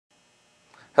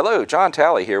Hello, John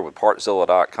Talley here with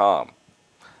Partzilla.com.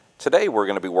 Today we're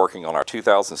going to be working on our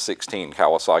 2016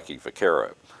 Kawasaki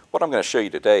Vaquero. What I'm going to show you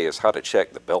today is how to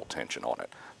check the belt tension on it.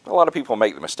 A lot of people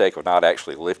make the mistake of not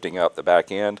actually lifting up the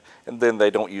back end, and then they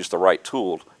don't use the right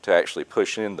tool to actually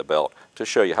push in the belt to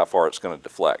show you how far it's going to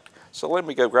deflect. So let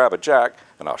me go grab a jack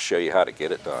and I'll show you how to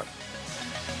get it done.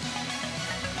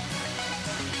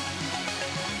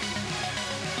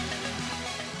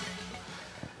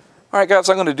 Alright guys,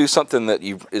 I'm going to do something that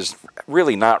is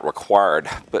really not required,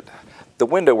 but the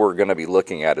window we're going to be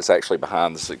looking at is actually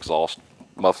behind this exhaust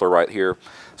muffler right here,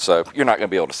 so you're not going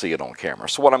to be able to see it on camera.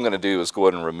 So what I'm going to do is go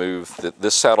ahead and remove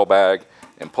this saddlebag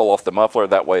and pull off the muffler.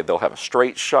 That way they'll have a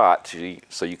straight shot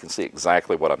so you can see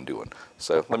exactly what I'm doing.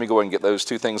 So let me go ahead and get those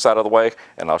two things out of the way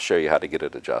and I'll show you how to get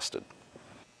it adjusted.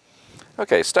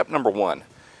 Okay, step number one.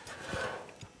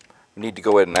 We need to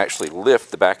go ahead and actually lift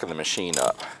the back of the machine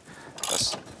up.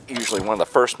 That's usually one of the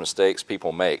first mistakes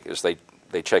people make, is they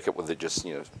check it with it just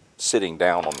sitting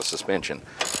down on the suspension,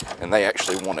 and they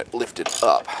actually want it lifted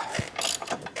up.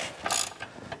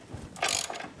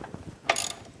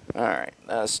 Alright,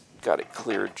 that's got it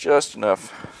cleared just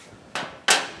enough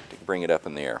to bring it up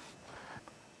in the air.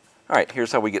 Alright,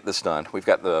 here's how we get this done. We've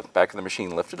got the back of the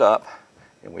machine lifted up,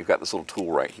 and we've got this little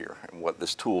tool right here. And what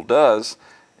this tool does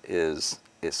is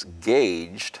it's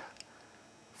gauged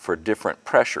for different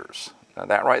pressures. Now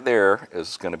that right there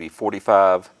is going to be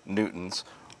 45 newtons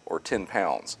or 10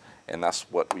 pounds, and that's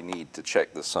what we need to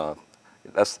check this.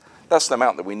 That's the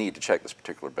amount that we need to check this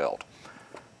particular belt.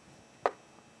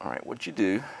 All right, what you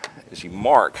do is you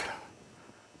mark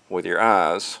with your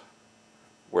eyes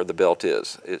where the belt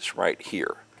is. It's right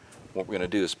here. What we're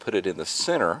going to do is put it in the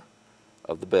center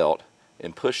of the belt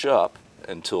and push up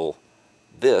until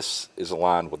this is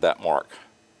aligned with that mark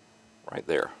right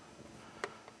there.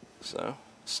 So,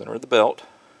 center of the belt,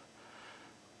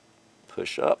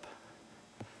 push up.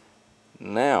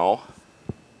 Now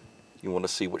you want to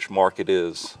see which mark it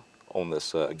is on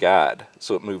this guide.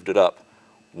 So it moved it up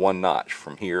one notch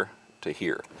from here to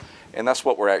here, and that's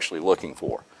what we're actually looking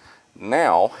for.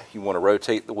 Now you want to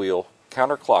rotate the wheel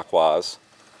counterclockwise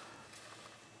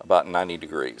about 90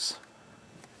 degrees,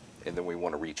 and then we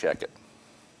want to recheck it.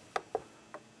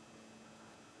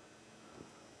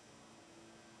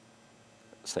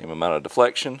 Same amount of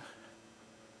deflection.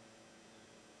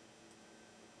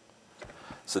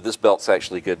 So this belt's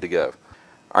actually good to go.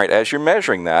 All right, as you're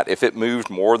measuring that, if it moved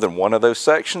more than one of those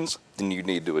sections, then you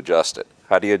need to adjust it.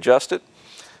 How do you adjust it?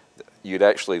 You'd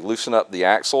actually loosen up the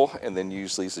axle and then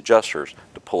use these adjusters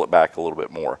to pull it back a little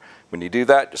bit more. When you do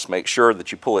that, just make sure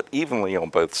that you pull it evenly on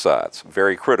both sides.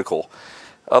 Very critical.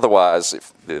 Otherwise,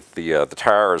 if the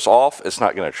tire is off, it's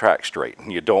not going to track straight,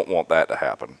 and you don't want that to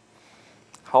happen.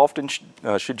 How often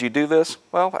should you do this?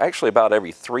 Well, actually about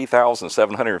every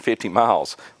 3,750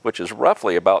 miles, which is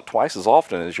roughly about twice as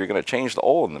often as you're going to change the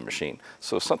oil in the machine.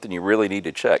 So it's something you really need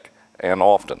to check, and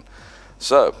often.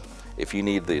 So if you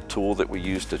need the tool that we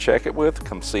use to check it with,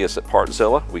 come see us at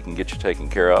Partzilla. We can get you taken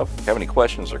care of. If you have any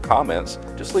questions or comments,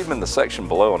 just leave them in the section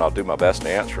below and I'll do my best to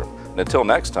answer them. And until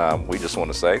next time, we just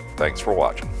want to say thanks for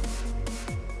watching.